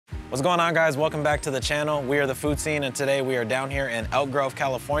What's going on, guys? Welcome back to the channel. We are The Food Scene, and today we are down here in Elk Grove,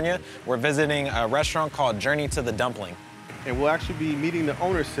 California. We're visiting a restaurant called Journey to the Dumpling. And we'll actually be meeting the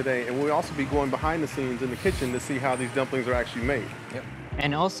owners today, and we'll also be going behind the scenes in the kitchen to see how these dumplings are actually made. Yep.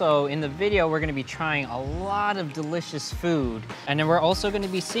 And also in the video, we're gonna be trying a lot of delicious food. And then we're also gonna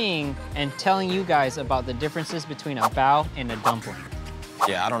be seeing and telling you guys about the differences between a bao and a dumpling.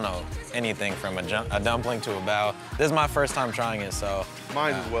 Yeah, I don't know anything from a dumpling to a bao. This is my first time trying it, so.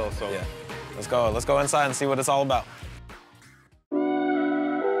 Mine as well, so. Yeah, let's go inside and see what it's all about.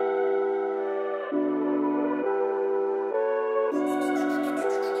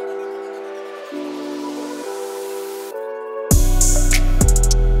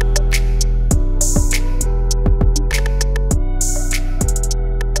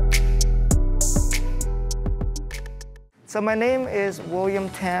 So my name is William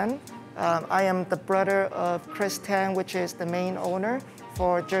Tan. I am the brother of Chris Tan, which is the main owner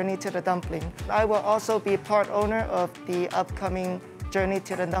for Journey to the Dumpling. I will also be part owner of the upcoming Journey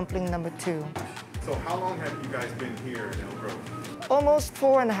to the Dumpling #2. So how long have you guys been here in Elk Grove? Almost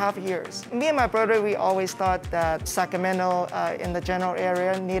 4.5 years. Me and my brother, we always thought that Sacramento in the general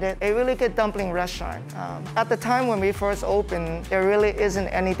area needed a really good dumpling restaurant. At the time when we first opened, there really isn't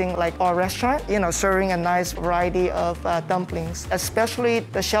anything like our restaurant, serving a nice variety of dumplings, especially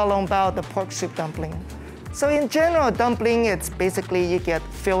the xiao bao, the pork soup dumpling. So in general, dumpling, it's basically you get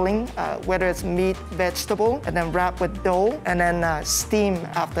filling, whether it's meat, vegetable, and then wrap with dough, and then steam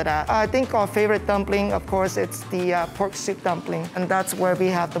after that. I think our favorite dumpling, of course, it's the pork soup dumpling, and that's where we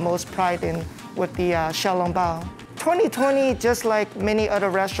have the most pride in with the xiao bao. 2020, just like many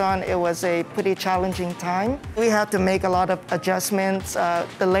other restaurants, it was a pretty challenging time. We had to make a lot of adjustments,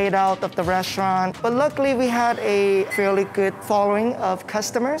 the layout of the restaurant, but luckily we had a fairly good following of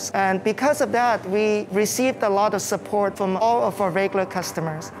customers, and because of that, we received a lot of support from all of our regular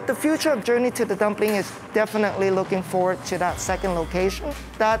customers. The future of Journey to the Dumpling is definitely looking forward to that second location.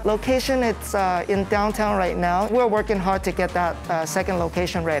 That location, it's in downtown right now. We're working hard to get that second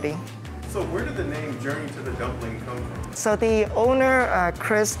location ready. So where did the name Journey to the Dumpling come from? So the owner,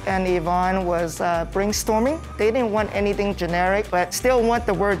 Chris and Yvonne, was brainstorming. They didn't want anything generic, but still want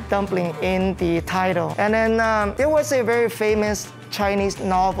the word dumpling in the title. And then there was a very famous Chinese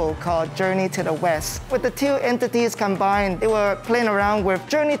novel called Journey to the West. With the two entities combined, they were playing around with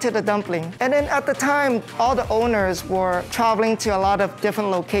Journey to the Dumpling. And then at the time, all the owners were traveling to a lot of different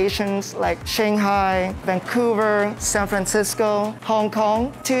locations like Shanghai, Vancouver, San Francisco, Hong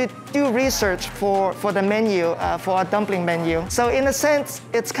Kong to do research for the menu, for our dumpling menu. So in a sense,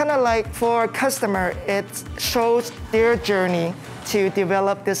 it's kind of like for a customer, it shows their journey to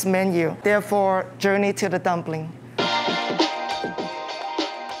develop this menu. Therefore, Journey to the Dumpling.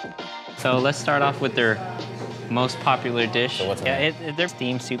 So let's start off with their most popular dish. So what's in they're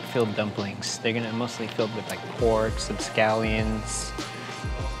steam soup-filled dumplings. They're gonna mostly filled with like pork, some scallions.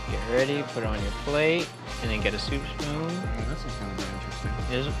 Get ready, put it on your plate, and then get a soup spoon. This is gonna be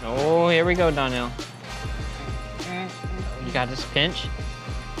interesting. Oh, here we go, Donnell. You got this pinch?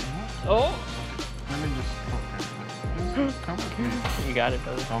 Oh! Let me just complicated. You got it,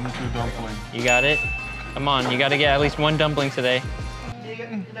 brother. Coming to dumpling. You got it? Come on, you gotta get at least one dumpling today.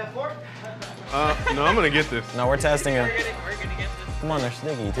 No, I'm gonna get this. No, we're testing it. We're gonna get this. Come on, they're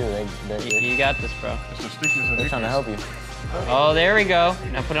sticky too. You got this, bro. It's the stickiest of They're trying to help you. Oh, there we go.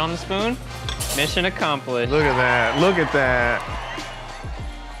 Now put it on the spoon. Mission accomplished. Look at that. Look at that.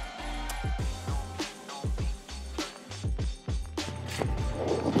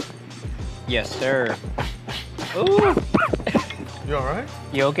 Yes, sir. Ooh. You all right?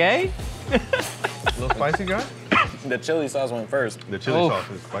 You okay? Little spicy guy? The chili sauce went first. The chili sauce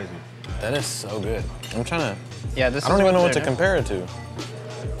is spicy. That is so good. I'm trying to. Yeah, this. I don't even know what to compare it to.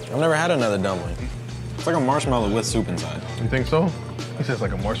 I've never had another dumpling. It's like a marshmallow with soup inside. You think so? He says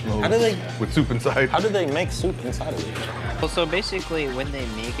like a marshmallow with soup inside. How do they make soup inside of it? Well, so basically, when they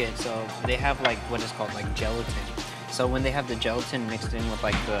make it, so they have like what is called like gelatin. So when they have the gelatin mixed in with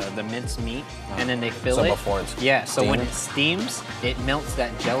like the minced meat, and then they fill it. So before it's so when it steams, it melts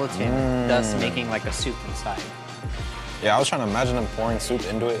that gelatin, thus making like a soup inside. Yeah, I was trying to imagine them pouring soup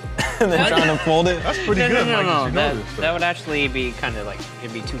into it and then trying to fold it. That's pretty good. No. That would actually be kind of like,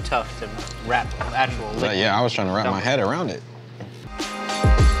 it'd be too tough to wrap actual liquid. Yeah, I was trying to wrap my head around it.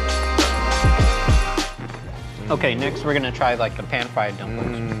 Okay, next we're gonna try like the pan-fried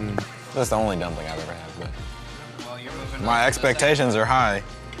dumplings. That's the only dumpling I've ever had, but my expectations are high.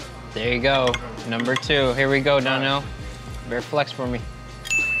 There you go, number 2. Here we go, Donnell. Bear flex for me.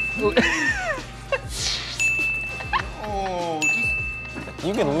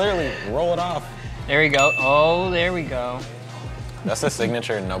 You can literally roll it off. There we go. Oh, there we go. That's the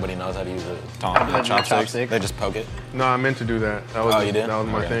signature, and nobody knows how to use it. Chopsticks. They just poke it. No, I meant to do that. Oh, you did? That was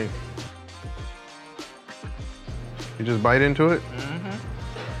my Okay. thing. You just bite into it?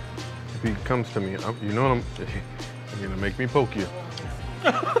 If he comes to me, you know what you're gonna make me poke you.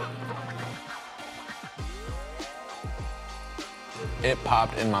 It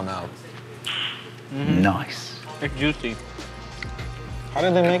popped in my mouth. Nice. It's juicy. How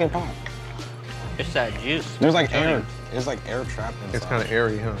did they make it pop? It's that juice. There's like air. It's like air trapped inside. It's kind of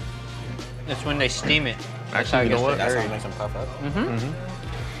airy, huh? It's when they steam it. That's Actually, how it you know gets what? That's how airy. it makes them puff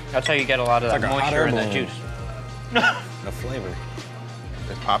up. That's how you get a lot of It's that like a hot moisture air in that balloon. juice. The flavor.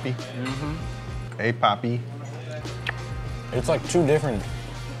 It's poppy. Hey, poppy. It's like two different.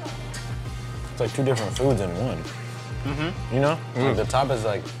 It's like two different foods in one. You know, like the top is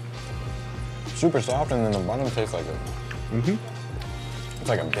like super soft, and then the bottom tastes like a. It's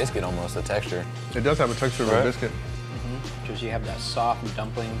like a biscuit almost. The texture. It does have a texture of a biscuit. Because you have that soft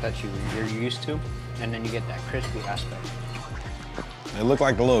dumpling that you're used to, and then you get that crispy aspect. It looked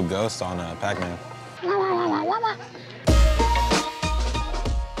like the little ghosts on Pac-Man.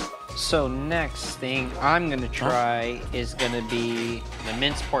 So next thing I'm gonna try is gonna be the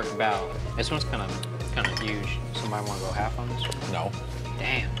minced pork bao. This one's kind of huge. Somebody want to go half on this one? No.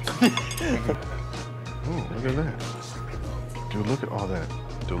 Damn. Oh, look at that. Dude, look at all that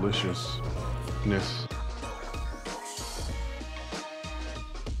deliciousness.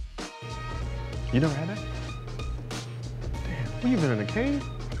 You never had that? Damn, well, you been in a cave?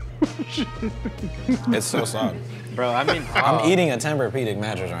 It's so soft. Bro, I mean, I'm eating a Tempur-Pedic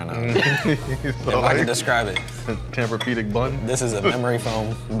mattress right now. If I could describe it, Tempur-Pedic bun. this is a memory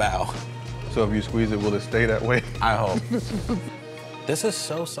foam bao. So if you squeeze it, will it stay that way? I hope. This is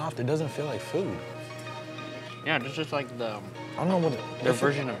so soft, it doesn't feel like food. Yeah, this is like I don't know what their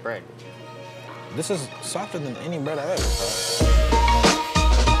version of bread. This is softer than any bread I've ever felt.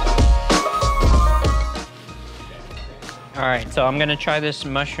 All right, so I'm gonna try this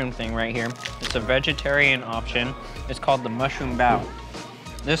mushroom thing right here. It's a vegetarian option. It's called the mushroom bao.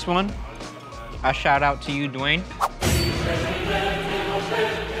 This one, I shout out to you, Dwayne.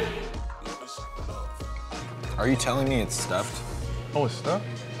 Are you telling me it's stuffed? Oh, it's stuffed?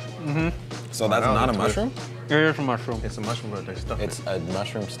 So that's that was not a a twist. mushroom? It is a mushroom. It's a mushroom, but they stuffed It's a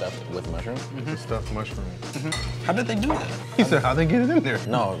mushroom stuffed with mushroom? It's a stuffed mushroom. How did they do that? He said, how'd they get it in there?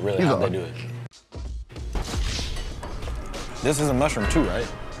 No, really, He's how'd all- they do it? This is a mushroom too, right?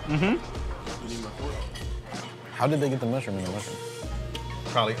 How did they get the mushroom in the mushroom?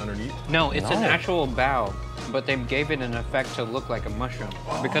 Probably underneath. No, it's an No. actual bao, but they gave it an effect to look like a mushroom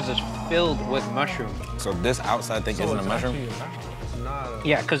because it's filled with mushroom. So this outside thing isn't a mushroom? It's not a...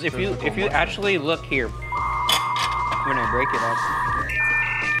 Yeah, because if you actually look here, when I break it up,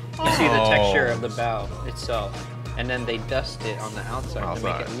 you see the texture of the bao itself, and then they dust it on the outside to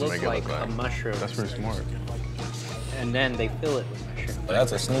make it look like a mushroom, That's pretty smart. and then they fill it with mushroom. But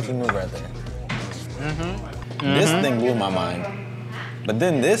that's a sneaky move right there. This thing blew my mind. But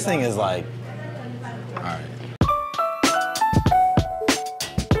then this thing is like, all right.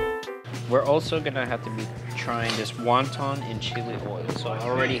 We're also gonna have to be trying this wonton in chili oil. So it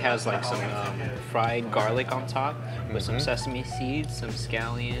already has like some fried garlic on top with some sesame seeds, some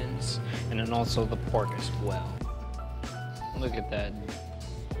scallions, and then also the pork as well. Look at that,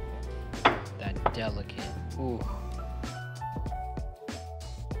 that delicate. Ooh.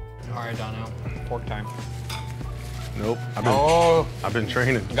 All right, Donnell, pork time. Nope. I've been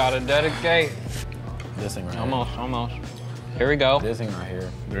training. Gotta dedicate. This thing right here. Almost. Here we go. This thing right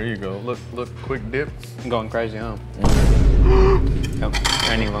here. There you go. Look, quick dip. I'm going crazy, huh? Yep,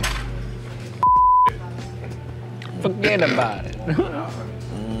 any of them. Forget about it.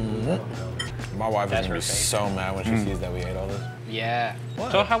 My wife is That's gonna her be face. so mad when she sees that we ate all this. Yeah.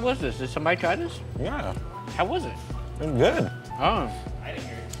 What? So how was this? Did somebody try this? Yeah, How was it? it's good. Oh,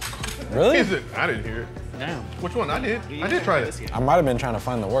 Really? Is it? I didn't hear it. damn. Which one? I did. I did try this. I might have been trying to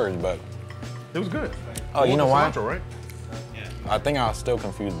find the words, but It was good. Oh, you know why? Cilantro, right? I think I was still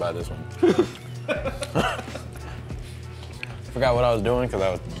confused by this one. Forgot what I was doing because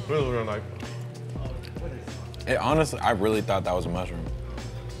I was. Really, like, It, honestly, I really thought that was a mushroom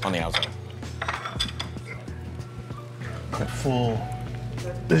on the outside. full.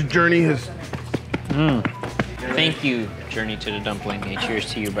 This journey has. Thank you, Journey to the Dumpling. And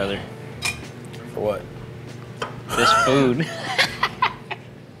cheers to you, brother. For what? This food.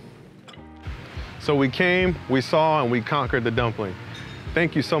 So we came, we saw, and we conquered the dumpling.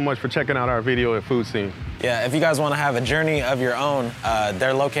 Thank you so much for checking out our video at Food Scene. Yeah, if you guys want to have a journey of your own,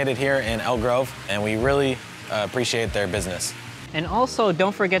 they're located here in Elk Grove, and we really appreciate their business. And also,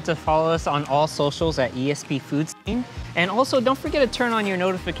 don't forget to follow us on all socials at ESP Food Scene. And also, don't forget to turn on your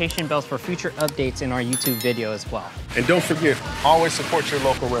notification bells for future updates in our YouTube video as well. And don't forget, always support your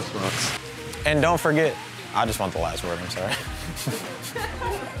local restaurants. And don't forget, I just want the last word, I'm sorry.